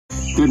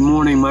Good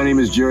morning, my name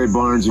is Jerry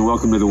Barnes and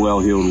welcome to the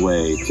Well-Heeled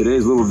Way.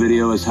 Today's little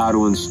video is how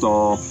to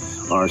install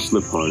our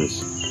slip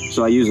harness.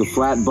 So I use a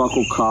flat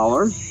buckle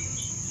collar.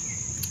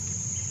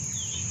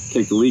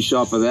 Take the leash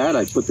off of that,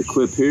 I put the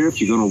clip here.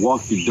 If you're gonna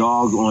walk your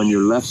dog on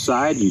your left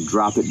side, you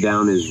drop it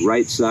down his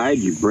right side,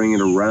 you bring it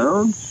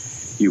around,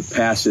 you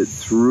pass it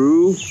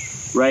through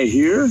right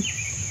here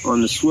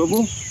on the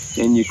swivel,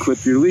 and you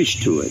clip your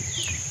leash to it.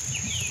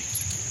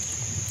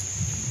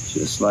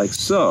 Just like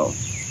so.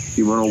 If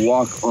you want to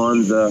walk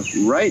on the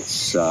right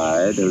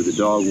side, or the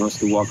dog wants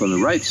to walk on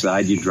the right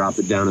side, you drop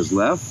it down his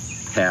left,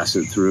 pass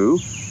it through,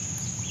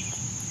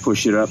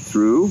 push it up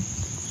through,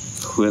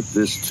 clip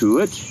this to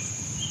it,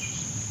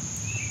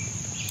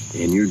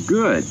 and you're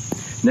good.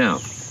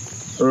 Now,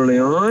 early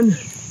on,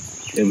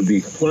 there would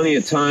be plenty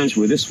of times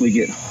where this would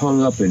get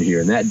hung up in here,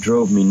 and that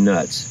drove me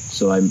nuts.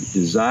 So I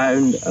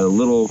designed a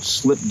little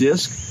slip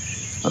disc.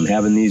 I'm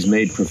having these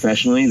made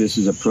professionally. This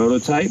is a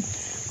prototype.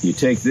 You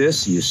take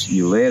this,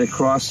 you lay it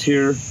across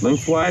here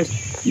lengthwise,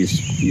 you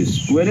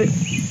split it,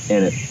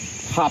 and it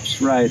pops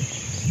right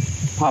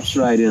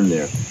in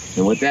there.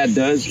 And what that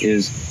does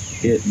is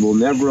it will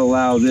never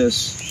allow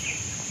this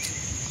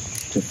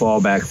to fall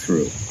back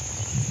through.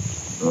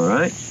 All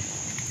right?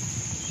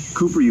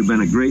 Cooper, you've been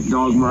a great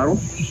dog model.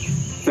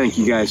 Thank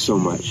you guys so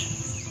much.